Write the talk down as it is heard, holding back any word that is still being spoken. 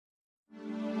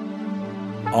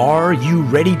Are you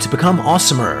ready to become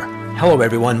awesomer? Hello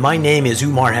everyone, my name is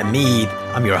Umar Hamid.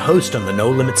 I'm your host on the No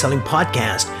Limit Selling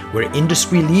podcast, where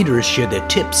industry leaders share their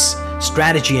tips,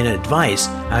 strategy, and advice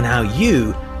on how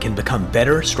you can become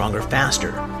better, stronger,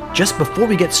 faster. Just before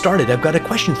we get started, I've got a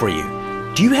question for you.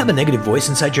 Do you have a negative voice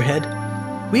inside your head?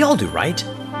 We all do, right?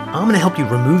 I'm going to help you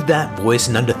remove that voice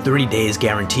in under 30 days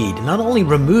guaranteed. Not only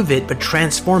remove it, but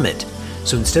transform it.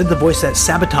 So instead of the voice that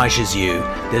sabotages you,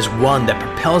 there's one that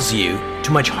propels you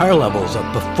to much higher levels of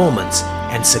performance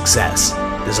and success.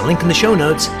 There's a link in the show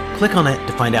notes. Click on it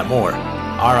to find out more.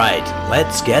 All right,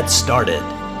 let's get started.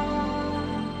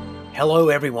 Hello,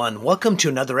 everyone. Welcome to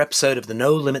another episode of the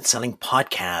No Limit Selling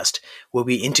podcast, where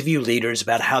we interview leaders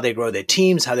about how they grow their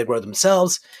teams, how they grow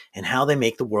themselves, and how they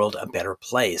make the world a better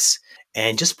place.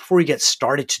 And just before we get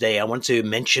started today, I want to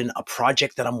mention a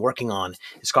project that I'm working on.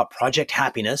 It's called Project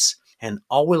Happiness. And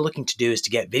all we're looking to do is to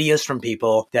get videos from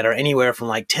people that are anywhere from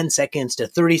like 10 seconds to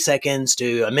 30 seconds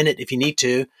to a minute if you need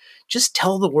to. Just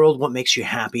tell the world what makes you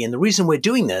happy. And the reason we're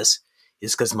doing this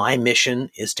is because my mission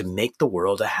is to make the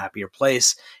world a happier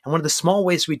place. And one of the small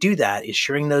ways we do that is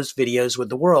sharing those videos with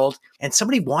the world. And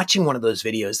somebody watching one of those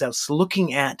videos that's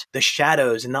looking at the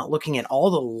shadows and not looking at all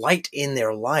the light in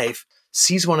their life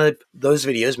sees one of those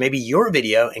videos, maybe your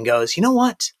video, and goes, you know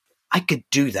what? I could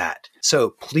do that.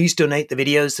 So please donate the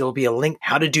videos. There will be a link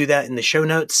how to do that in the show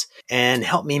notes and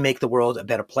help me make the world a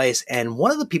better place. And one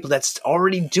of the people that's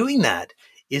already doing that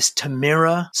is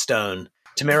Tamara Stone.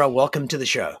 Tamara, welcome to the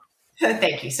show.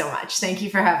 Thank you so much. Thank you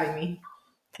for having me.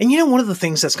 And one of the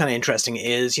things that's kind of interesting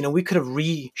is, we could have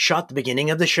reshot the beginning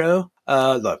of the show.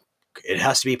 Look, it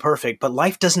has to be perfect, but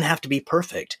life doesn't have to be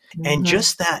perfect. Mm-hmm. And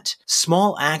just that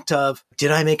small act of,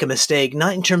 did I make a mistake?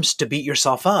 Not in terms to beat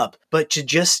yourself up, but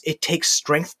it takes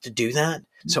strength to do that.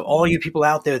 Mm-hmm. So all you people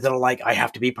out there that are like, I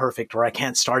have to be perfect, or I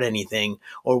can't start anything,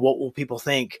 or what will people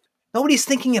think? Nobody's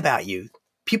thinking about you.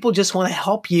 People just want to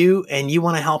help you, and you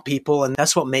want to help people. And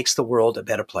that's what makes the world a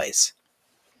better place.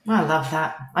 I love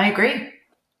that. I agree.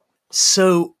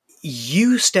 So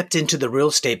you stepped into the real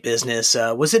estate business.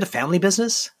 Was it a family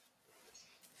business?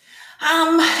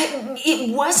 It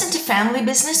wasn't a family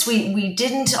business. We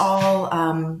didn't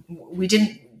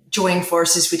join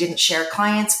forces. We didn't share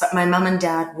clients, but my mom and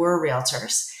dad were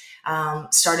realtors,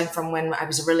 starting from when I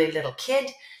was a really little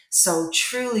kid. So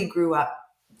truly grew up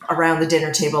around the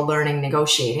dinner table, learning,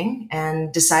 negotiating,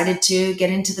 and decided to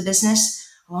get into the business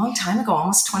a long time ago,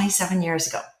 almost 27 years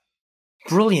ago.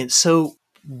 Brilliant. So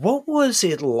what was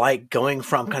it like going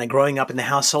from kind of growing up in the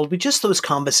household with just those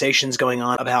conversations going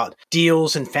on about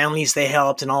deals and families they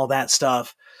helped and all that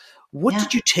stuff? What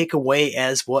did you take away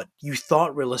as what you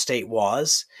thought real estate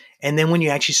was? And then when you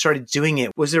actually started doing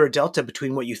it, was there a delta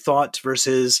between what you thought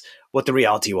versus what the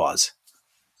reality was?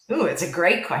 Ooh, it's a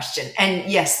great question. And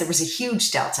yes, there was a huge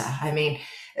delta. I mean,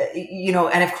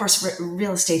 and of course,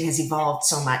 real estate has evolved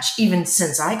so much, even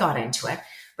since I got into it.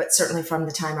 But certainly from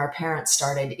the time our parents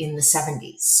started in the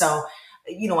 70s. So,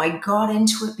 I got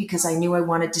into it because I knew I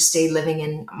wanted to stay living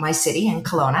in my city in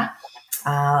Kelowna,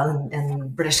 in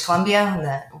British Columbia, in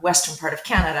the western part of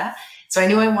Canada. So I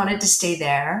knew I wanted to stay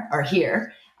there or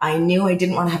here. I knew I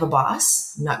didn't want to have a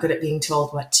boss. I'm not good at being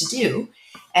told what to do.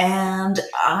 And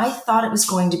I thought it was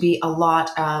going to be a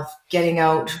lot of getting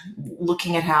out,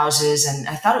 looking at houses, and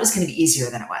I thought it was going to be easier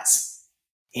than it was.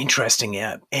 Interesting,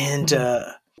 yeah. And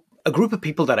a group of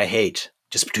people that I hate,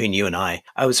 just between you and I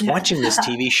was watching this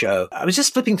TV show. I was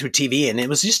just flipping through TV and it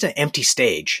was just an empty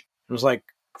stage. It was like,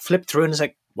 flip through and it's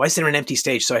like, why is there an empty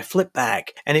stage? So I flipped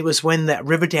back and it was when that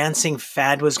river dancing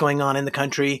fad was going on in the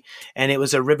country. And it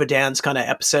was a river dance kind of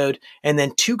episode. And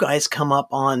then two guys come up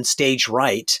on stage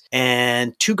right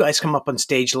and two guys come up on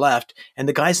stage left. And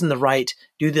the guys on the right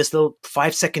do this little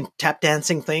 5-second tap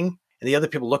dancing thing. And the other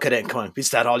people look at it and come, is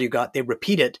that all you got? They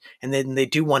repeat it and then they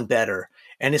do one better.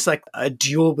 And it's like a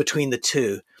duel between the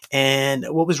two. And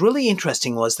what was really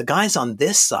interesting was the guys on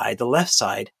this side, the left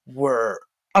side, were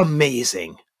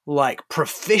amazing, like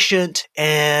proficient.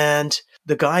 And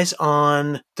the guys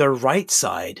on the right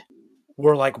side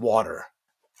were like water.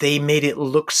 They made it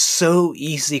look so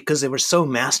easy because they were so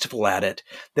masterful at it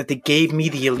that they gave me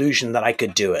the illusion that I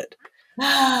could do it.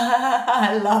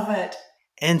 I love it.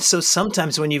 And so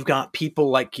sometimes when you've got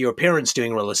people like your parents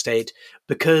doing real estate,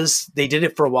 because they did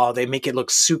it for a while, they make it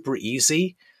look super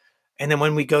easy. And then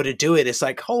when we go to do it, it's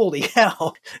like, holy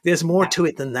hell, there's more to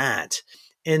it than that.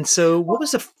 And so what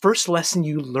was the first lesson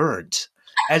you learned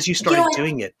as you started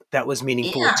doing it that was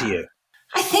meaningful to you?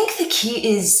 I think the key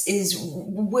is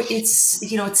what it's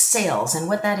sales, and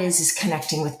what that is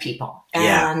connecting with people.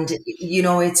 And,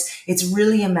 it's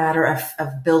really a matter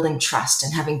of building trust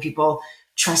and having people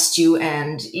trust you.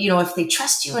 And, if they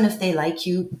trust you and if they like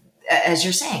you, as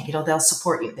you're saying, they'll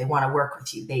support you. They want to work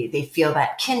with you. They feel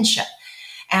that kinship.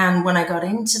 And when I got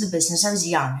into the business, I was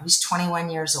young. I was 21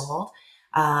 years old.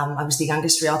 I was the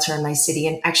youngest realtor in my city,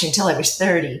 and actually until I was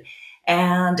 30.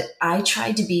 And I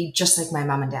tried to be just like my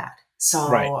mom and dad. So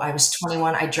Right. I was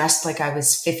 21. I dressed like I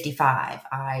was 55.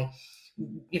 I,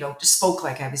 spoke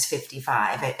like I was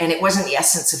 55. And it wasn't the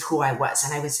essence of who I was.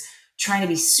 And I was trying to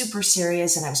be super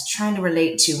serious, and I was trying to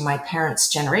relate to my parents'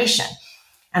 generation.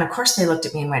 And of course, they looked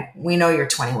at me and went, "We know you're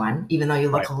 21, even though you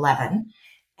look Right. 11.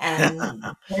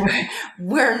 And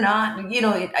we're not,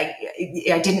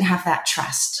 I didn't have that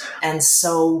trust. And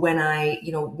so when I,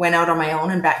 went out on my own,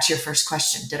 and back to your first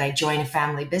question, did I join a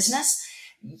family business?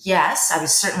 Yes, I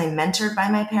was certainly mentored by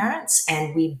my parents,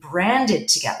 and we branded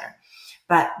together,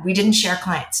 but we didn't share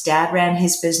clients. Dad ran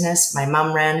his business, my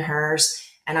mom ran hers,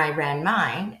 and I ran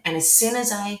mine. And as soon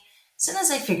as I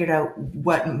figured out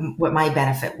what my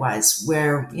benefit was,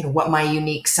 where, what my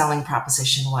unique selling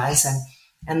proposition was,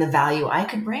 and the value I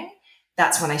could bring,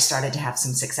 that's when I started to have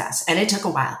some success. And it took a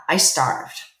while. I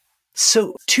starved.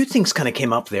 So two things kind of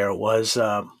came up there was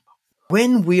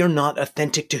when we are not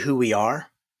authentic to who we are,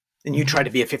 and you try to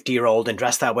be a 50-year-old and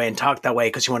dress that way and talk that way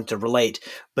because you wanted to relate,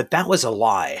 but that was a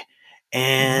lie.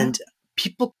 And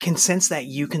people can sense that,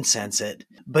 you can sense it,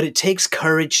 but it takes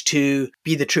courage to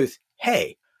be the truth.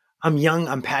 Hey, I'm young,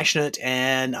 I'm passionate,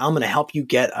 and I'm going to help you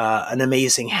get an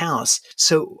amazing house.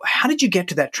 So how did you get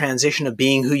to that transition of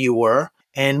being who you were?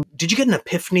 And did you get an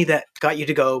epiphany that got you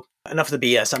to go, enough of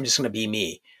the BS, I'm just going to be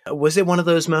me? Was it one of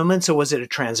those moments, or was it a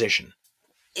transition?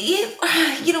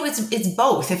 It's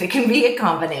both, if it can be a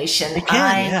combination. It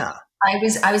can, yeah.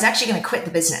 I was actually going to quit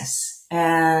the business,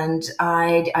 and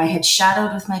I had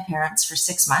shadowed with my parents for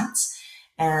 6 months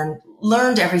and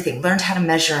learned everything, learned how to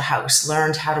measure a house,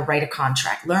 learned how to write a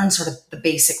contract, learned sort of the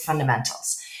basic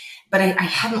fundamentals. But I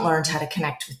hadn't learned how to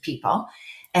connect with people.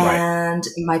 And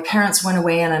my parents went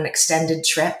away on an extended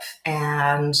trip,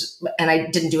 and I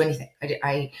didn't do anything.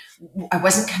 I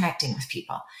wasn't connecting with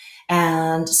people.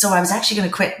 And so I was actually going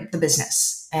to quit the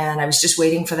business, and I was just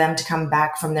waiting for them to come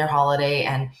back from their holiday,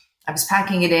 and I was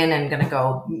packing it in and going to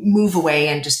go move away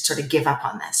and just sort of give up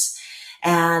on this.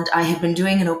 And I had been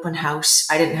doing an open house.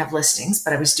 I didn't have listings,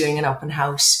 but I was doing an open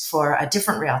house for a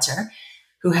different realtor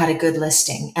who had a good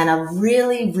listing, and a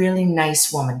really, really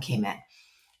nice woman came in.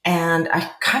 And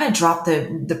I kind of dropped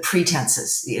the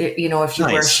pretenses, if you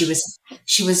were.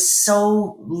 She was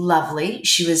so lovely.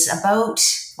 She was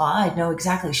I know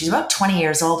exactly. She's about 20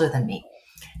 years older than me,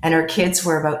 and her kids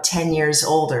were about 10 years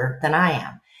older than I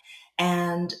am.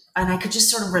 And I could just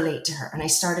sort of relate to her. And I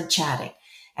started chatting,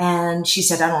 and she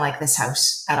said, "I don't like this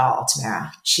house at all,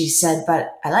 Tamara." She said,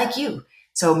 "But I like you.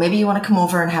 So maybe you want to come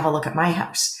over and have a look at my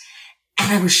house."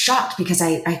 And I was shocked because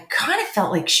I kind of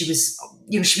felt like she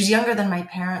was younger than my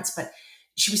parents, but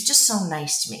she was just so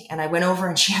nice to me. And I went over,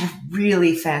 and she had a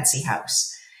really fancy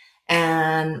house.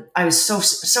 And I was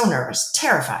so nervous,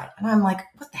 terrified. And I'm like,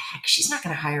 what the heck? She's not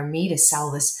going to hire me to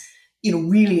sell this,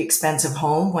 really expensive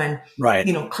home when,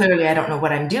 clearly I don't know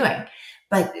what I'm doing.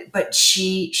 But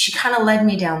she kind of led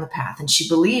me down the path, and she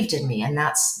believed in me. And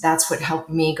that's what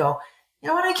helped me go, you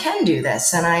know what, I can do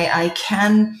this. And I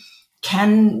can,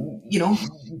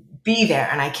 be there,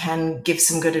 and I can give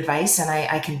some good advice, and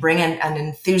I can bring an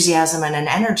enthusiasm and an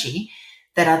energy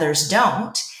that others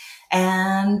don't.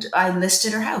 And I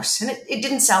listed her house, and it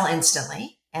didn't sell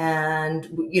instantly. And,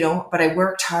 but I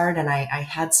worked hard, and I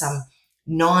had some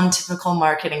non-typical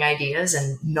marketing ideas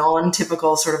and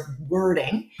non-typical sort of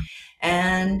wording,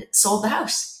 and sold the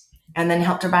house, and then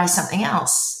helped her buy something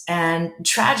else. And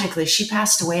tragically, she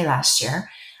passed away last year.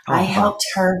 I helped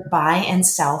her buy and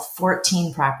sell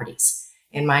 14 properties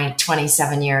in my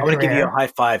 27-year career. I'm going to give you a high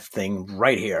five thing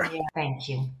right here. Yeah, thank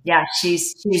you. Yeah,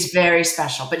 she's very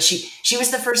special. But she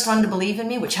was the first one to believe in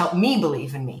me, which helped me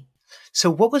believe in me. So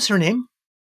what was her name?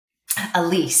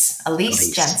 Elise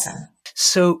Jensen.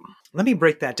 So let me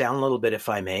break that down a little bit, if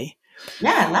I may.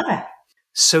 Yeah, I love it.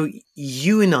 So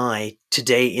you and I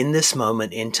today, in this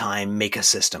moment in time, make a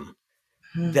system.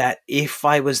 That if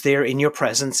I was there in your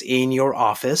presence, in your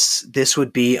office, this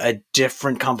would be a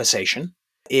different conversation.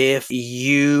 If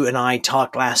you and I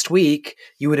talked last week,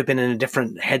 you would have been in a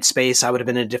different headspace. I would have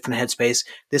been in a different headspace.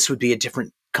 This would be a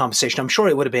different conversation. I'm sure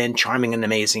it would have been charming and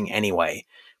amazing anyway,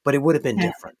 but it would have been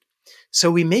different.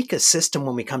 So we make a system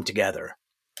when we come together.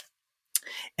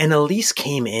 And Elise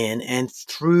came in, and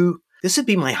this would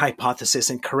be my hypothesis,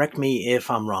 and correct me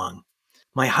if I'm wrong.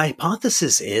 My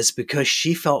hypothesis is because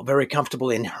she felt very comfortable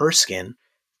in her skin,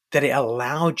 that it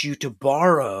allowed you to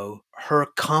borrow her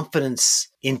confidence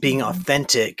in being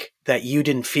authentic that you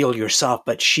didn't feel yourself,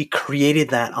 but she created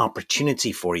that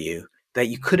opportunity for you that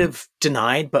you could have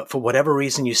denied, but for whatever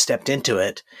reason you stepped into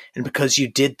it. And because you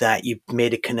did that, you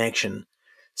made a connection.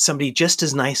 Somebody just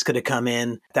as nice could have come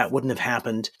in. That wouldn't have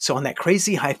happened. So on that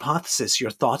crazy hypothesis,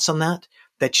 your thoughts on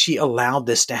that she allowed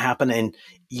this to happen and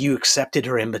you accepted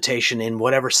her invitation in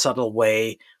whatever subtle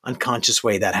way, unconscious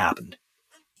way that happened.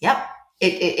 Yep.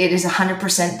 It is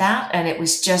 100% that. And it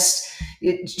was just,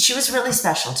 she was really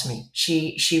special to me.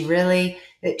 She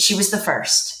was the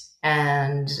first.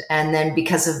 And then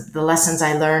because of the lessons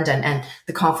I learned and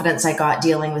the confidence I got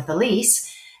dealing with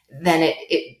Elise, then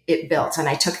it built. And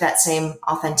I took that same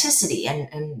authenticity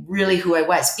and really who I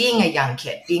was, being a young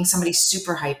kid, being somebody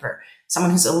super hyper,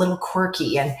 someone who's a little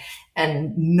quirky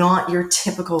and not your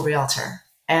typical realtor,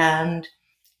 and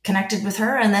connected with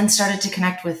her and then started to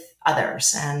connect with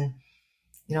others. And,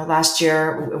 last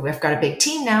year we've got a big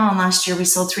team now. And last year we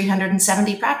sold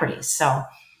 370 properties. So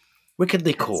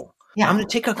wickedly cool. Yeah. I'm going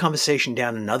to take our conversation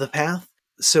down another path.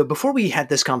 So before we had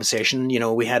this conversation,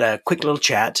 we had a quick little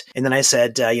chat. And then I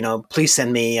said, please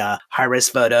send me a high-res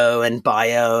photo and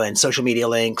bio and social media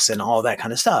links and all that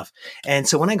kind of stuff. And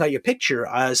so when I got your picture,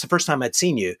 it's the first time I'd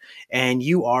seen you. And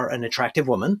you are an attractive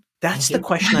woman. That's the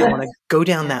question. I want to go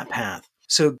down that path.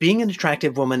 So being an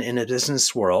attractive woman in a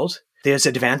business world, there's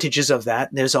advantages of that.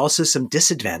 There's also some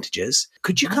disadvantages.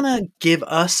 Could you kind of give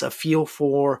us a feel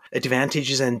for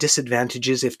advantages and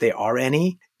disadvantages, if there are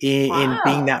any, in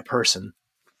being that person?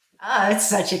 It's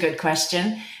such a good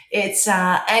question. It's,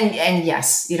 and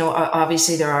yes,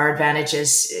 obviously there are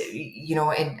advantages,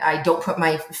 and I don't put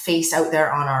my face out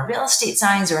there on our real estate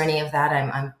signs or any of that.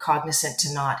 I'm cognizant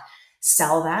to not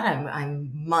sell that.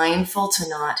 I'm mindful to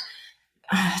not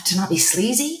be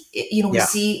sleazy. We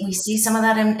see some of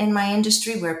that in my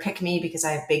industry where pick me because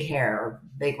I have big hair or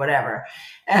big whatever.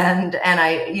 And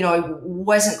I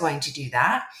wasn't going to do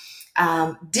that.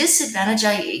 Disadvantage,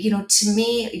 to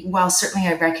me, while certainly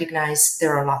I recognize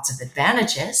there are lots of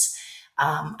advantages,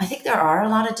 I think there are a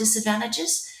lot of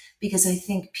disadvantages because I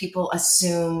think people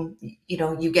assume,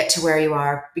 you get to where you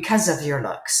are because of your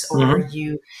looks or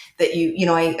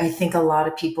I think a lot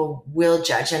of people will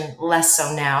judge, and less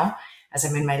so now as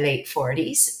I'm in my late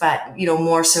 40s, but,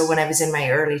 more so when I was in my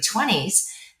early 20s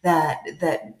that,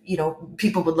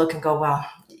 people would look and go, well,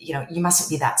 you mustn't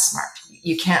be that smart.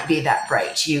 You can't be that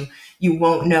bright. You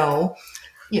won't know,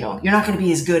 you're not going to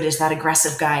be as good as that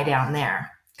aggressive guy down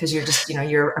there because you're just,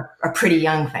 you're a pretty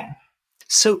young thing.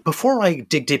 So before I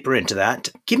dig deeper into that,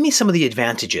 give me some of the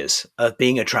advantages of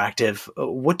being attractive.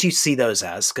 What do you see those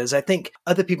as? Because I think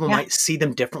other people might see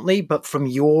them differently, but from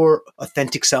your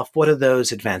authentic self, what are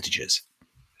those advantages?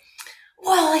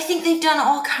 Well, I think they've done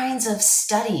all kinds of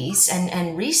studies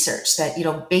and research that,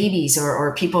 babies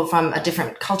or people from a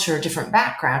different culture, a different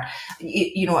background,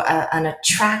 an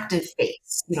attractive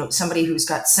face, somebody who's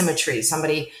got symmetry,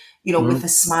 somebody, with a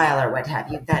smile or what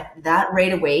have you, that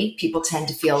right away, people tend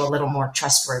to feel a little more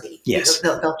trustworthy. Yes.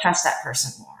 They'll trust that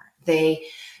person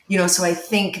more. So I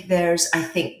think there's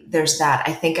that.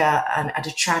 I think an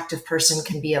attractive person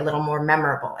can be a little more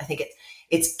memorable. I think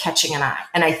it's catching an eye.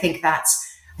 And I think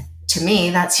to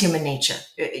me, that's human nature.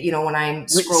 When I'm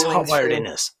scrolling it's hardwired in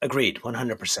us. Agreed,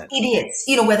 100%. It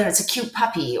is. Whether it's a cute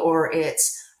puppy or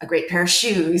it's a great pair of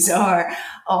shoes or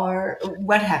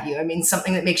what have you. I mean,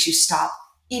 something that makes you stop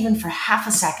even for half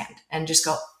a second and just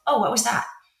go, oh, what was that?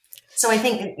 So I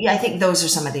think those are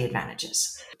some of the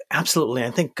advantages. Absolutely.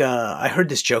 I think I heard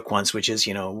this joke once, which is,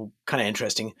 kind of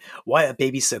interesting. Why are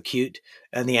babies so cute?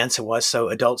 And the answer was, so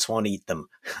adults won't eat them.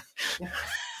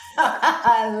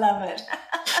 I love it.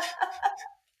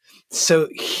 So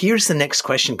here's the next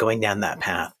question going down that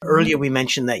path. Earlier, we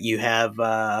mentioned that you have,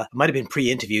 might have been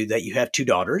pre-interview, that you have 2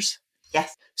 daughters.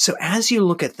 Yes. So as you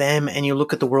look at them and you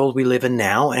look at the world we live in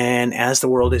now, and as the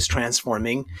world is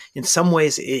transforming, in some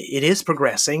ways it is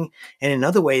progressing. And in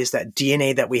other ways, that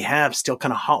DNA that we have still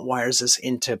kind of hot wires us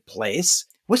into place.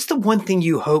 What's the one thing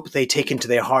you hope they take into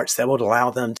their hearts that would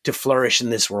allow them to flourish in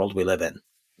this world we live in?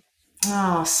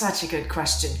 Oh, such a good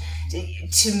question.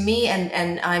 To me,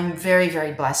 and I'm very,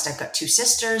 very blessed. I've got 2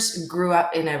 sisters, grew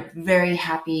up in a very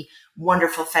happy,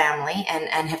 wonderful family,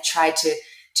 and have tried to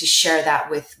share that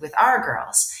with our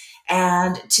girls.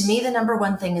 And to me, the number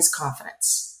one thing is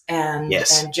confidence and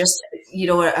just,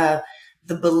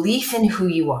 the belief in who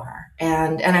you are.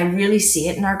 And I really see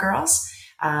it in our girls.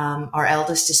 Our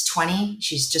eldest is 20.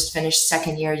 She's just finished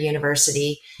second year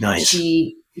university. Nice.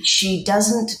 She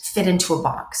doesn't fit into a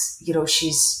box.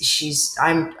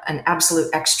 I'm an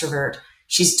absolute extrovert.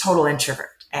 She's a total introvert.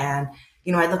 And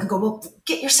I'd look and go, well,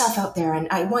 get yourself out there, and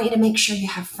I want you to make sure you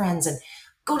have friends and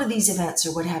go to these events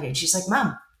or what have you. And she's like,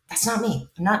 Mom, that's not me.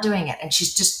 I'm not doing it. And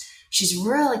she's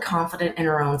really confident in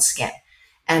her own skin,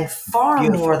 and far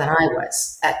Beautiful. more than I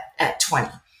was at 20.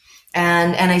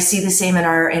 And I see the same in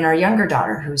our younger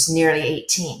daughter, who's nearly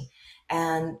 18.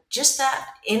 And just that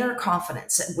inner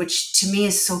confidence, which to me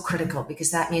is so critical,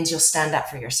 because that means you'll stand up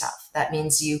for yourself. That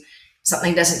means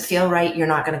something doesn't feel right, you're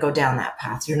not going to go down that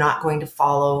path. You're not going to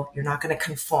follow. You're not going to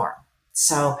conform.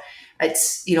 So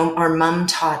it's, our mom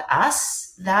taught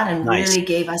us that, and Nice. really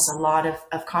gave us a lot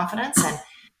of confidence. And,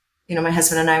 my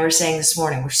husband and I were saying this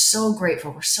morning, we're so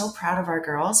grateful. We're so proud of our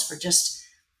girls for just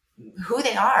who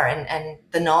they are, and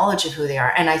the knowledge of who they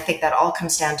are. And I think that all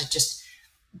comes down to just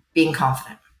being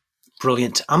confident.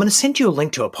 Brilliant. I'm going to send you a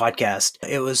link to a podcast.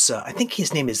 It was, I think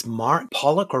his name is Mark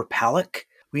Pollock or Palak.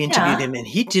 We interviewed him, and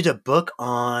he did a book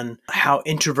on how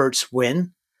introverts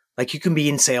win. Like, you can be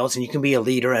in sales and you can be a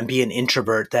leader and be an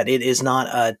introvert, that it is not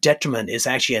a detriment, it's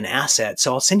actually an asset.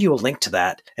 So I'll send you a link to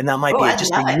that. And that might be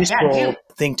just a useful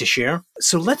thing to share.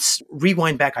 So let's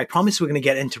rewind back. I promise we're going to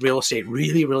get into real estate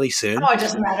really, really soon. Oh, it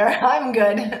doesn't matter. I'm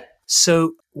good.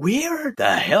 So where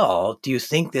the hell do you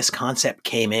think this concept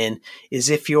came in? Is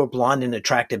if you're blonde and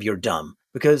attractive, you're dumb?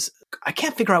 Because I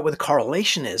can't figure out what the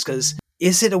correlation is. Because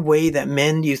is it a way that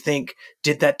men, you think,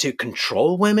 did that to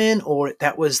control women, or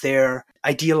that was their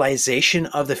idealization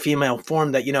of the female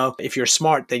form, that, if you're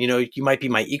smart, then, you might be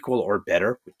my equal or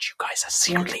better, which you guys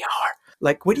secretly are.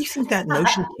 Like, where do you think that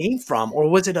notion came from? Or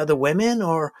was it other women,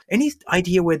 or any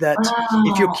idea where that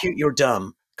if you're cute, you're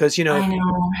dumb? Because, I know,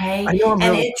 hey? I know I'm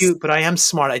really cute, but I am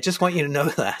smart. I just want you to know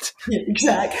that.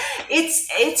 Exactly.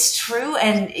 It's true.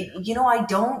 And, I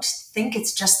don't think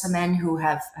it's just the men who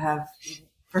have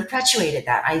perpetuated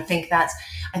that. I think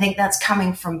that's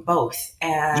coming from both.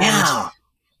 And,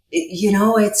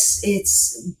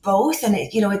 it's both. And,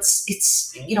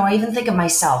 it's I even think of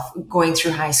myself going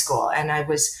through high school, and I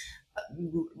was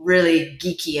really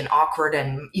geeky and awkward.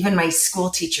 And even my school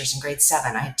teachers in grade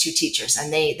 7, I had 2 teachers,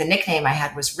 and the nickname I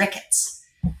had was Ricketts,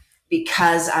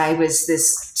 because I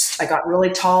got really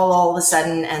tall all of a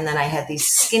sudden. And then I had these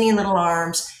skinny little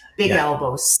arms, big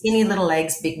elbows, skinny little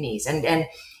legs, big knees. And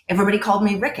everybody called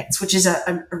me Ricketts, which is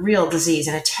a real disease,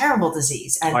 and a terrible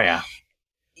disease. And,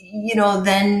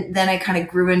 then I kind of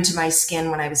grew into my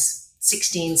skin when I was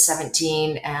 16,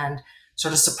 17, and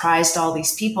sort of surprised all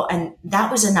these people. And that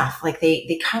was enough. Like,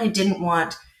 they kind of didn't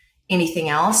want anything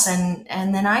else. And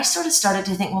then I sort of started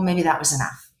to think, well, maybe that was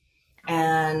enough.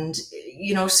 And,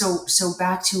 so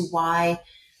back to why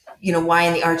in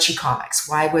the Archie comics,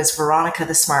 why was Veronica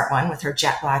the smart one with her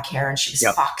jet black hair, and she was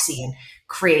foxy and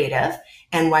creative?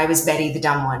 And why was Betty the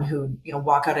dumb one who,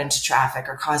 walk out into traffic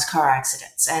or cause car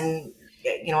accidents? And,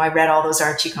 I read all those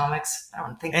Archie comics. I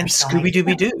don't think. And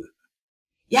Scooby-Dooby-Doo.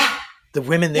 Yeah. The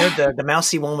women there, the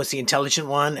mousy one was the intelligent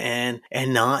one, and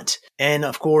not. And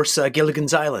of course,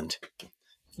 Gilligan's Island.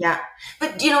 Yeah.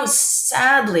 But,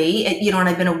 sadly, and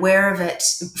I've been aware of it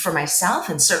for myself,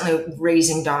 and certainly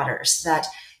raising daughters, that,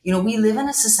 we live in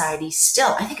a society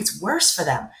still, I think it's worse for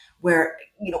them, where,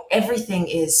 everything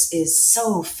is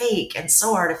so fake and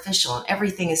so artificial, and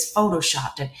everything is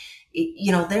photoshopped. And,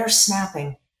 they're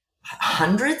snapping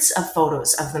hundreds of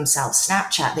photos of themselves.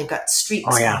 Snapchat, they've got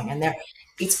streaks going, and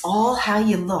it's all how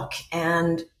you look.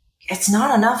 And it's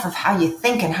not enough of how you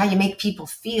think and how you make people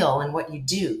feel and what you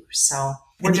do. So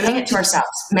we're doing it to ourselves.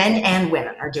 Men and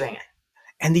women are doing it.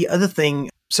 And the other thing,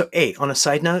 so on a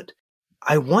side note,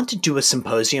 I want to do a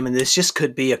symposium, and this just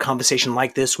could be a conversation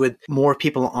like this with more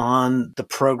people on the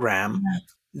program,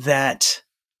 that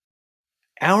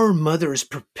our mothers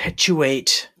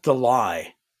perpetuate the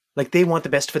lie. Like, they want the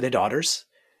best for their daughters,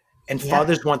 and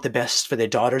fathers want the best for their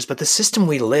daughters. But the system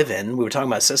we live in, we were talking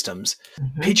about systems,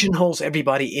 pigeonholes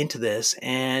everybody into this.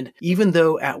 And even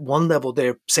though at one level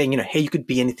they're saying, hey, you could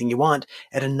be anything you want,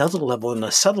 at another level, in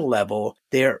a subtle level,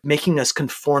 they're making us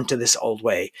conform to this old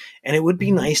way. And it would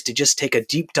be nice to just take a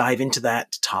deep dive into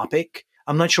that topic.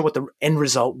 I'm not sure what the end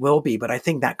result will be, but I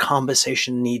think that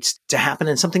conversation needs to happen,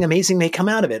 and something amazing may come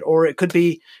out of it. Or it could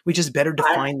be we just better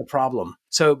define the problem.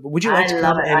 So would you like to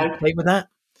come and play with that?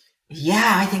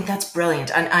 Yeah, I think that's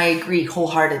brilliant. And I agree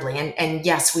wholeheartedly. And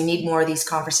yes, we need more of these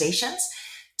conversations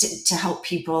to help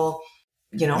people,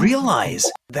 realize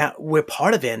that we're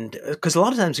part of it. Because a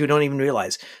lot of times we don't even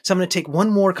realize. So I'm going to take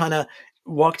one more kind of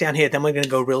walk down here, then we're going to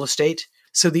go real estate.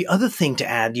 So the other thing to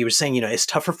add, you were saying, it's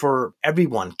tougher for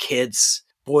everyone, kids,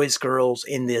 boys, girls,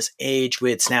 in this age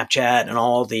with Snapchat and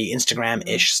all the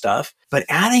Instagram-ish stuff. But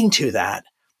adding to that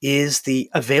is the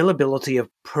availability of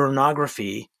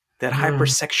pornography that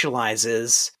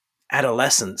hypersexualizes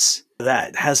adolescence.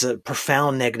 that has a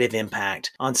profound negative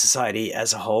impact on society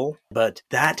as a whole, but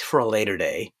that for a later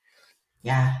day.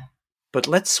 Yeah. But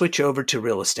let's switch over to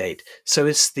real estate. So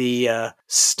it's the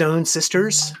Stone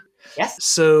sisters. Yes.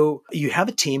 So you have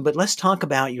a team, but let's talk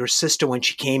about your sister when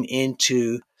she came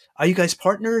into. Are you guys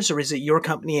partners, or is it your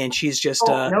company and she's just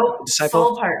a No, disciple?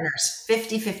 full partners,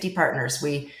 50-50 partners.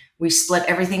 We split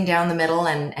everything down the middle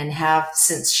and have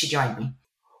since she joined me.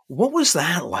 What was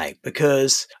that like?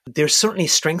 Because there's certainly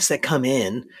strengths that come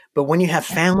in, but when you have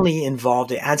family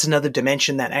involved, it adds another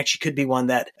dimension that actually could be one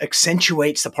that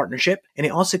accentuates the partnership. And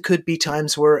it also could be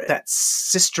times where that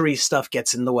sistery stuff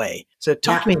gets in the way. So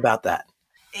talk to me about that.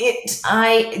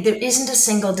 There isn't a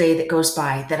single day that goes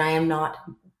by that I am not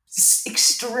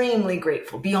extremely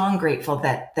grateful, beyond grateful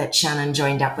that Shannon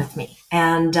joined up with me.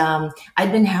 And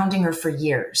I'd been hounding her for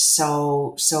years.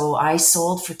 So I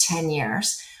sold for 10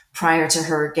 years prior to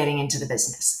her getting into the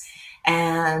business.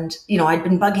 And, I'd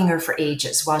been bugging her for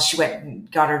ages while she went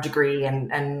and got her degree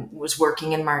and was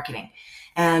working in marketing.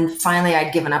 And finally,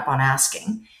 I'd given up on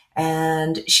asking.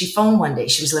 And she phoned one day.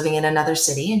 She was living in another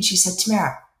city. And she said,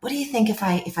 Tamara, what do you think if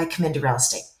I come into real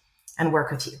estate and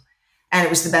work with you? And it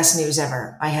was the best news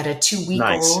ever. I had a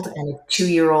 2-week-old and a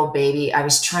 2-year-old baby. I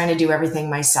was trying to do everything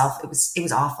myself. It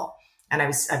was awful. And I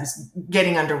was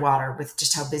getting underwater with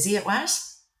just how busy it was.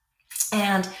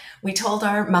 And we told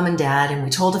our mom and dad, and we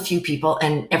told a few people,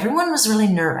 and everyone was really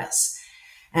nervous.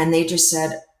 And they just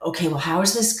said, okay, well,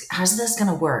 how's this going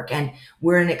to work? And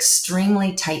we're an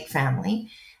extremely tight family.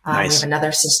 We have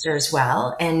another sister as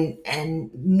well. And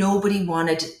nobody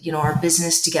wanted, our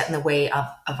business to get in the way of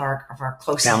our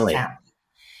close family.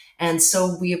 And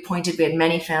so we had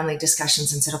many family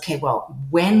discussions and said, okay, well,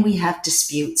 when we have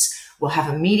disputes, we'll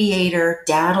have a mediator.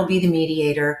 Dad will be the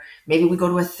mediator. Maybe we go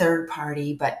to a third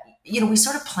party, but we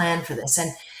sort of planned for this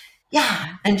and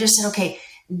just said, okay,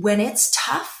 when it's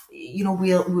tough,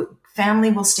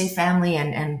 family will stay family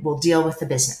and we'll deal with the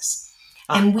business.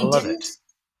 And we didn't.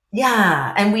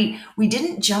 Yeah. And we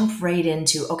didn't jump right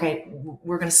into, okay,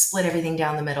 we're going to split everything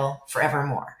down the middle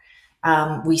forevermore.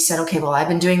 We said, okay, well, I've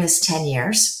been doing this 10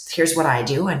 years. Here's what I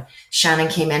do. And Shannon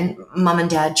came in, mom and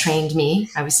dad trained me.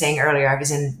 I was saying earlier, I was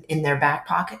in their back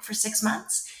pocket for 6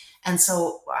 months. And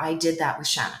so I did that with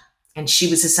Shannon. And she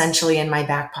was essentially in my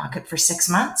back pocket for 6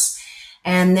 months.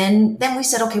 And then we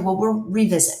said, okay, well, we'll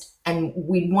revisit. And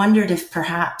we wondered if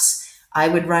perhaps I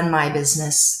would run my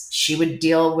business. She would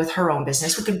deal with her own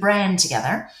business. We could brand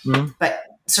together, but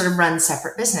sort of run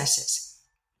separate businesses.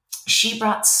 She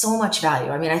brought so much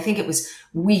value. I mean, I think it was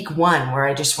week 1 where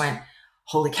I just went,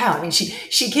 holy cow. I mean,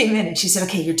 she came in and she said,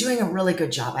 okay, you're doing a really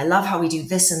good job. I love how we do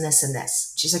this and this and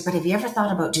this. She's like, but have you ever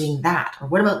thought about doing that? Or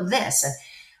what about this? And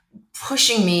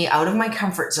pushing me out of my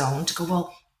comfort zone to go,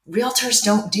 well, realtors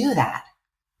don't do that.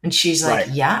 And she's like,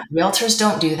 yeah, realtors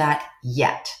don't do that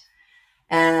yet.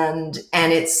 And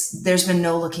there's been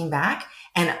no looking back.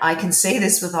 And I can say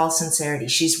this with all sincerity.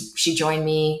 She joined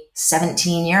me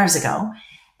 17 years ago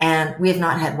and we have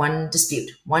not had one dispute,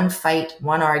 one fight,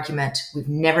 one argument. We've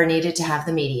never needed to have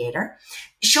the mediator.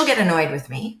 She'll get annoyed with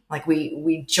me. Like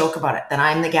we joke about it, that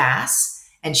I'm the gas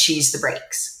and she's the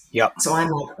brakes. Yep. So I'm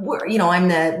like, I'm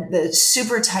the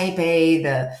super type A,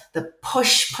 the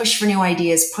push for new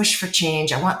ideas, push for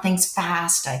change. I want things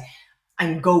fast.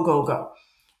 I'm go.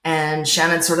 And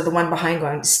Shannon's sort of the one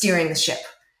behind steering the ship.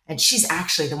 And she's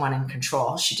actually the one in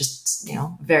control. She just,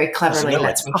 very cleverly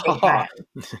lets me take time.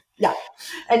 Yeah.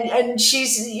 And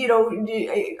she's,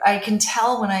 I can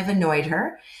tell when I've annoyed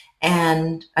her.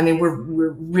 And I mean, we're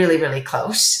really, really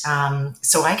close.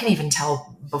 So I can even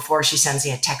tell before she sends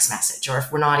me a text message or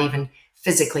if we're not even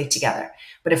physically together.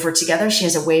 But if we're together, she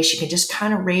has a way she can just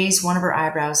kind of raise one of her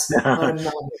eyebrows about a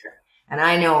millimeter. And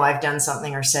I know I've done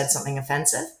something or said something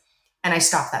offensive and I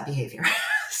stop that behavior.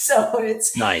 So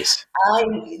it's nice.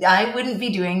 I wouldn't be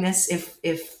doing this if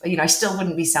I still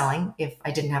wouldn't be selling if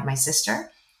I didn't have my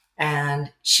sister.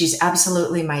 And she's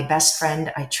absolutely my best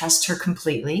friend. I trust her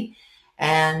completely.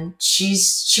 And she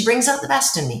brings out the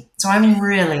best in me. So I'm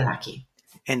really lucky.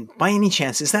 And by any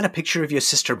chance, is that a picture of your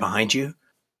sister behind you?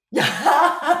 That's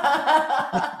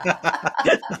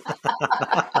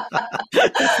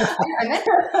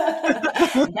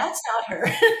not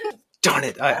her. Darn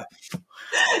it.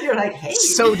 You're like, hey.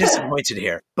 So disappointed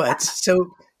here. But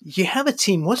so you have a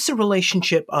team. What's the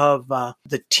relationship of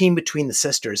the team between the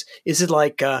sisters? Is it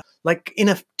like in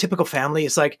a typical family,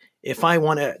 it's like, if I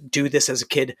want to do this as a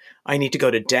kid, I need to go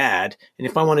to dad. And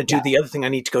if I want to do the other thing, I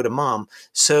need to go to mom.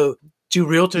 So do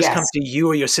realtors come to you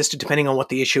or your sister depending on what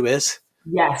the issue is?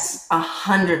 Yes,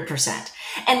 100%.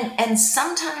 And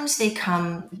sometimes they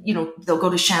come, they'll go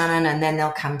to Shannon and then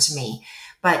they'll come to me.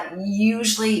 But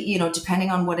usually,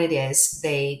 depending on what it is,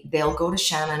 they'll go to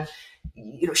Shannon.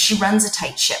 She runs a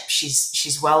tight ship.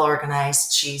 She's well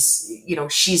organized.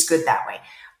 She's good that way.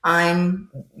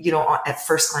 I'm, at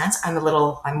first glance, I'm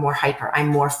more hyper. I'm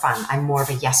more fun. I'm more of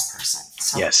a yes person.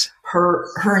 So Yes.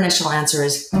 her initial answer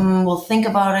is, we'll think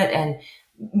about it and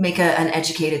make an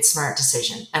educated, smart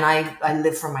decision. And I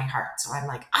live from my heart. So I'm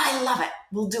like, I love it.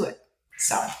 We'll do it.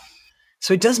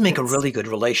 So it does make a really good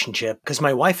relationship, because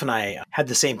my wife and I had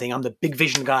the same thing. I'm the big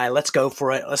vision guy. Let's go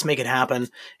for it. Let's make it happen.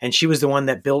 And she was the one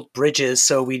that built bridges,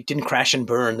 so we didn't crash and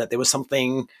burn, that there was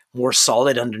something more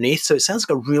solid underneath. So it sounds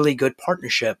like a really good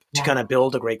partnership to kind of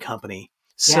build a great company.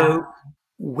 So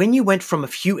when you went from a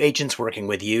few agents working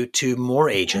with you to more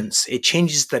agents, it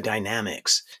changes the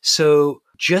dynamics. So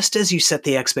just as you set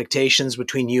the expectations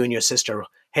between you and your sister,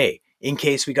 hey, in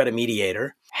case we got a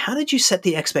mediator, how did you set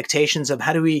the expectations of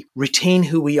how do we retain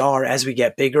who we are as we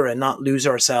get bigger and not lose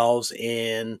ourselves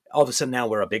in all of a sudden now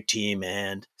we're a big team?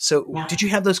 And so did you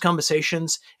have those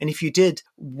conversations? And if you did,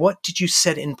 what did you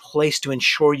set in place to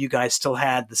ensure you guys still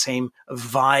had the same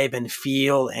vibe and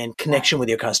feel and connection with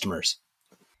your customers?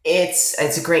 It's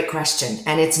a great question,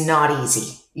 and it's not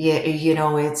easy.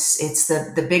 It's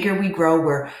the bigger we grow,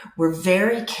 we're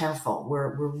very careful.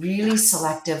 We're really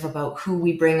selective about who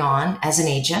we bring on as an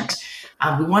agent.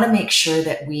 We want to make sure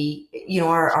that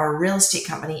our real estate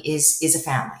company is a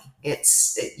family.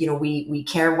 It's, we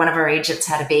care. One of our agents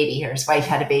had a baby, or his wife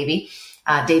had a baby,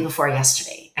 day before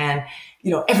yesterday. And,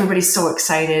 everybody's so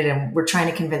excited, and we're trying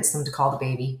to convince them to call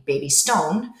the baby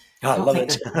Stone. Oh, I love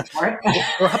it.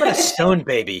 Or how about a stone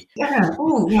baby?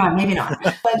 Maybe not.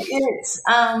 But it's,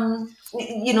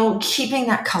 keeping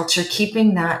that culture,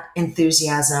 keeping that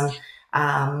enthusiasm.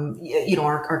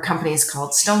 Our company is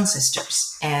called Stone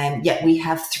Sisters, and yet we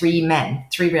have three male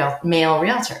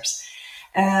realtors.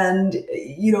 And,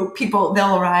 people,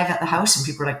 they'll arrive at the house and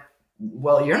people are like,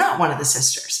 well, you're not one of the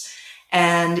sisters.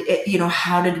 And, it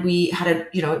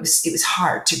was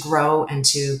hard to grow and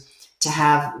to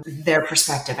have their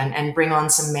perspective and bring on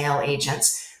some male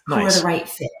agents who are the right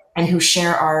fit and who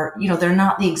share our, they're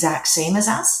not the exact same as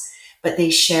us, but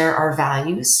they share our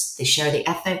values. They share the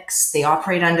ethics. They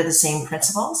operate under the same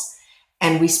principles.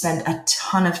 And we spend a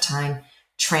ton of time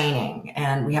training,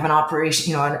 and we have an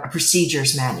operation, a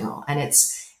procedures manual. And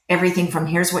it's everything from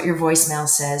here's what your voicemail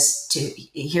says to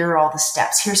here are all the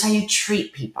steps. Here's how you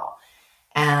treat people.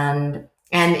 And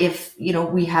if,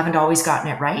 we haven't always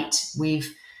gotten it right,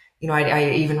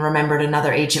 I even remembered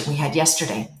another agent we had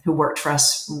yesterday who worked for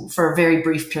us for a very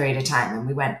brief period of time. And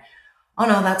we went, oh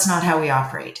no, that's not how we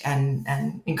operate, and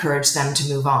encourage them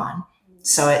to move on.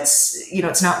 So it's,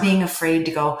 it's not being afraid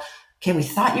to go, okay, we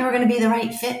thought you were going to be the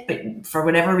right fit, but for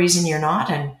whatever reason you're not,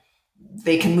 and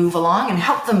they can move along and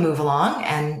help them move along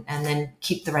and then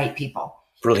keep the right people.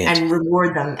 Brilliant. And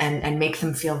reward them and make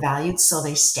them feel valued so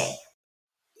they stay.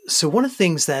 So one of the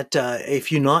things that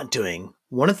if you're not doing,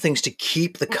 one of the things to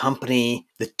keep the company,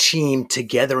 the team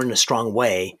together in a strong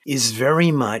way is very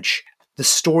much the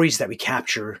stories that we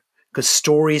capture, because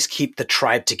stories keep the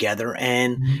tribe together.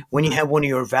 And when you have one of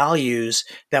your values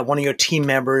that one of your team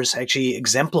members actually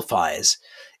exemplifies,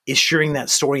 is sharing that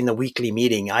story in the weekly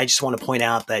meeting. I just want to point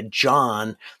out that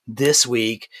John this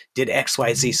week did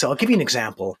XYZ. So I'll give you an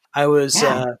example.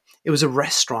 It was a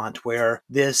restaurant where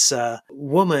this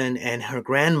woman and her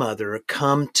grandmother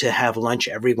come to have lunch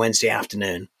every Wednesday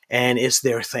afternoon, and it's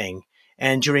their thing.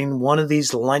 And during one of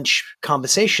these lunch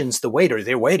conversations, their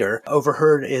waiter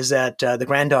overheard is that the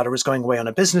granddaughter was going away on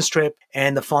a business trip,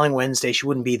 and the following Wednesday she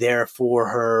wouldn't be there for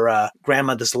her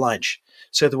grandmother's lunch.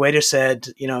 So the waiter said,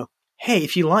 hey,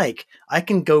 if you like, I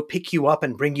can go pick you up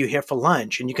and bring you here for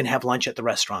lunch, and you can have lunch at the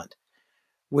restaurant,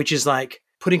 which is like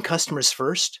putting customers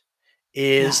first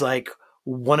is like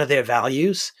one of their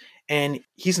values. And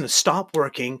he's going to stop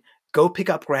working, go pick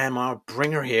up grandma,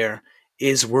 bring her here,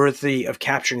 is worthy of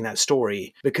capturing that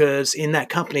story. Because in that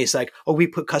company, it's like, oh, we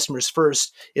put customers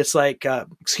first. It's like,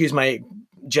 excuse my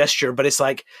gesture, but it's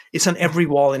like, it's on every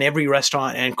wall in every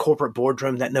restaurant and corporate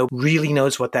boardroom that nobody really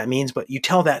knows what that means. But you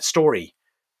tell that story.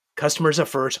 Customers are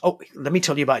first. Oh, let me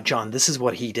tell you about John. This is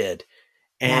what he did.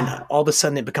 And all of a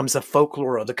sudden it becomes the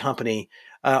folklore of the company.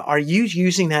 Are you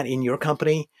using that in your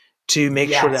company to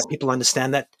make sure that people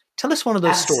understand that? Tell us one of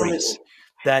those stories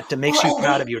that makes you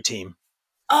proud of your team.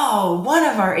 Oh, one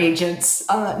of our agents,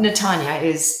 Natanya,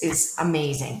 is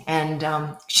amazing. And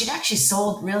she'd actually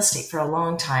sold real estate for a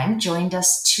long time, joined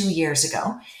us 2 years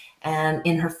ago. And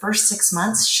in her first 6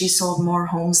 months, she sold more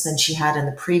homes than she had in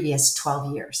the previous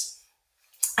 12 years.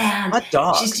 And hot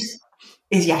dog. She's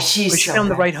was she found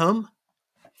the right home?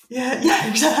 Yeah,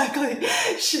 exactly.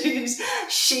 She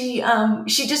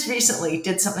just recently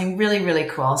did something really, really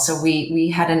cool. So we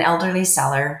had an elderly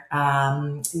seller,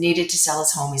 needed to sell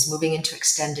his home. He's moving into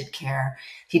extended care.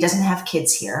 He doesn't have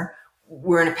kids here.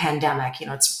 We're in a pandemic,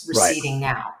 it's receding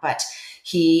now, but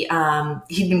he'd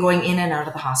been going in and out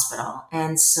of the hospital.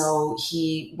 And so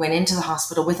he went into the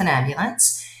hospital with an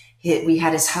ambulance. We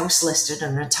had his house listed,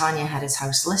 and Tanya had his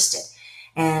house listed.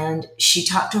 And she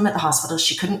talked to him at the hospital.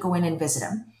 She couldn't go in and visit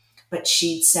him, but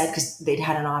she said, because they'd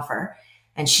had an offer,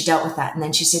 and she dealt with that. And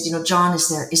then she said, John, is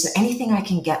there anything I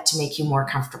can get to make you more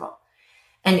comfortable?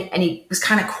 And he was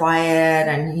kind of quiet,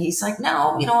 and he's like,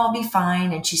 no, I'll be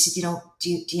fine. And she said, do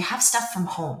you have stuff from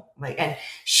home? And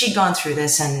she'd gone through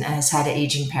this and has had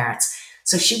aging parents.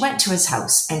 So she went to his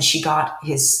house and she got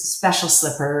his special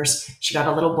slippers. She got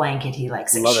a little blanket he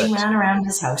likes. She ran around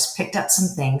his house, picked up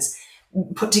some things,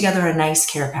 put together a nice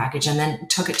care package, and then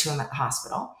took it to him at the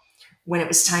hospital. When it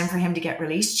was time for him to get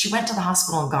released, she went to the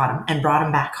hospital and got him and brought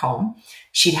him back home.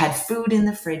 She'd had food in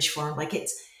the fridge for him.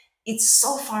 It's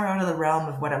so far out of the realm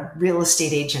of what a real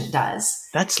estate agent does.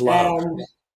 That's love. And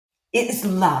it's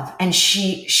love. And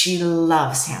she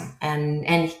loves him,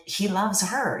 and he loves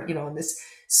her, this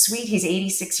sweet, he's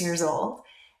 86 years old,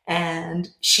 and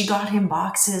she got him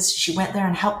boxes. She went there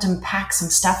and helped him pack some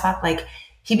stuff up.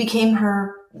 He became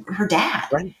her dad.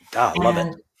 Right. Oh, love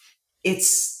it.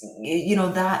 It's,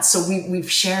 that, so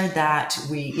we've shared that.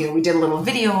 We did a little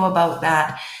video about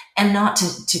that, and not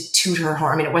to toot her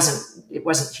horn. I mean, it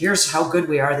wasn't, here's how good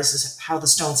we are. This is how the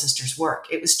Stone Sisters work.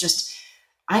 It was just,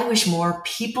 I wish more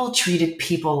people treated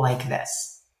people like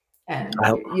this. And,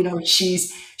 she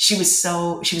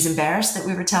was embarrassed that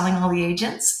we were telling all the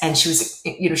agents, and she was,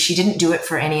 she didn't do it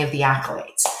for any of the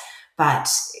accolades, but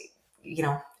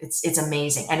it's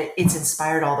amazing. And it's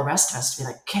inspired all the rest of us to be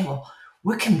like, okay, well,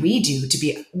 what can we do to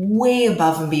be way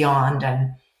above and beyond,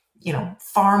 and,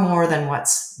 far more than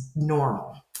what's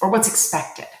normal or what's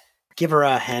expected? Give her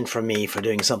a hand from me for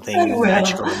doing something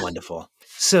magical and wonderful.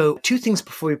 So 2 things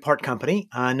before we part company.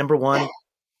 Number 1,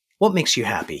 what makes you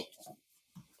happy?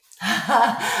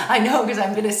 I know, because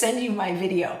I'm going to send you my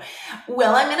video.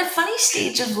 Well, I'm in a funny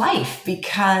stage of life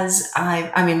because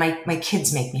my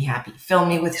kids make me happy, fill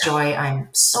me with joy. I'm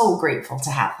so grateful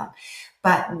to have them.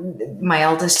 But my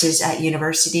eldest is at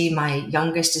university. My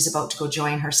youngest is about to go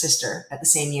join her sister at the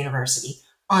same university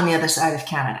on the other side of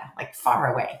Canada,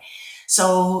 far away.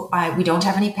 So we don't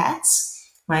have any pets.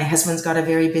 My husband's got a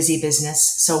very busy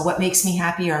business. So what makes me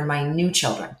happy are my new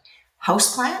children,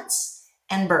 houseplants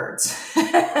and birds.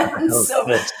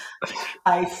 So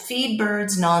I feed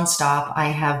birds nonstop. I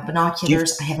have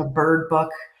binoculars. I have a bird book.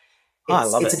 I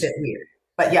love it. It's a bit weird.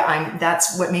 But yeah,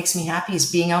 that's what makes me happy,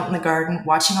 is being out in the garden,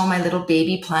 watching all my little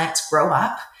baby plants grow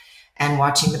up, and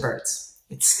watching the birds.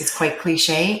 It's quite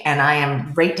cliche, and I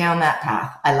am right down that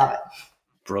path. I love it.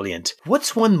 Brilliant.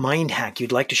 What's one mind hack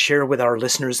you'd like to share with our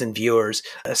listeners and viewers?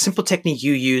 A simple technique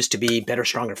you use to be better,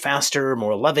 stronger, faster,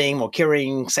 more loving, more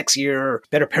caring, sexier,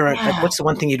 better parent. Yeah. What's the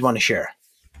one thing you'd want to share?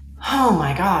 Oh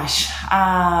my gosh.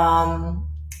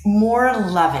 More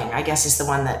loving, I guess, is the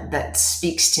one that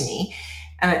speaks to me.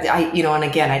 And and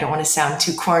again, I don't want to sound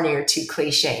too corny or too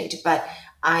cliched, but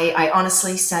I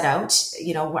honestly set out,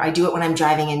 I do it when I'm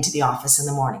driving into the office in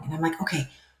the morning, and I'm like, okay,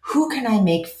 who can I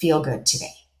make feel good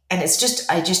today? And it's just,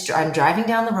 I'm driving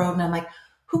down the road and I'm like,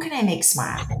 who can I make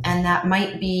smile? And that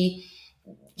might be,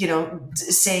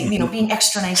 saying, being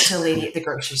extra nice to a lady at the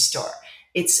grocery store.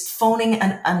 It's phoning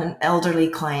an elderly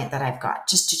client that I've got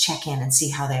just to check in and see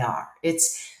how they are.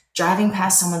 It's driving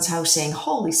past someone's house saying,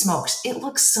 holy smokes, it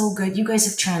looks so good. You guys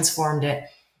have transformed it.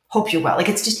 Hope you're well.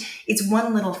 It's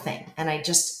one little thing. And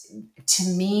to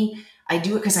me, I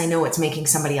do it because I know it's making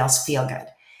somebody else feel good.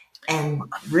 And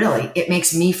really, it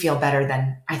makes me feel better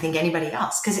than I think anybody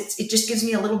else, because it just gives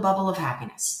me a little bubble of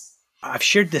happiness. I've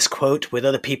shared this quote with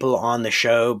other people on the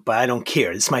show, but I don't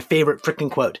care. It's my favorite freaking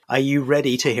quote. Are you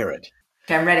ready to hear it?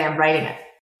 Okay, I'm ready. I'm writing it.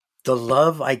 The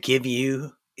love I give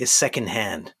you is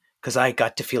secondhand, because I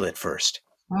got to feel it first.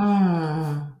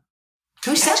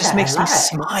 Who said that? It just makes me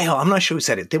smile. I'm not sure who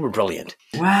said it. They were brilliant.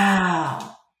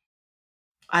 Wow.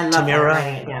 I love Tamara,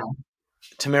 writing it down.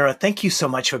 Tamara, thank you so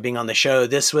much for being on the show.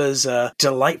 This was a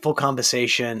delightful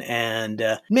conversation and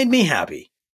made me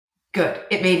happy. Good.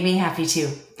 It made me happy too.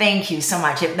 Thank you so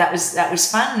much. That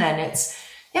was fun, and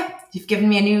you've given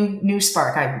me a new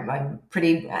spark. I'm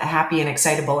pretty happy and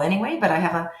excitable anyway, but I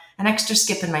have an extra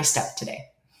skip in my step today.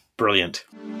 Brilliant.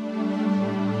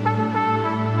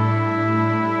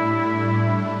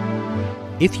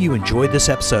 If you enjoyed this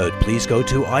episode, please go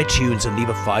to iTunes and leave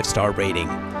a 5-star rating.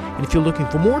 And if you're looking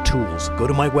for more tools, go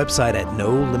to my website at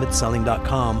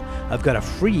nolimitselling.com. I've got a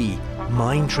free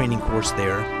mind training course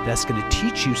there that's going to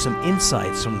teach you some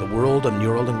insights from the world of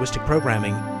neuro-linguistic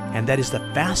programming, and that is the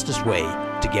fastest way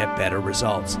to get better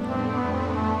results.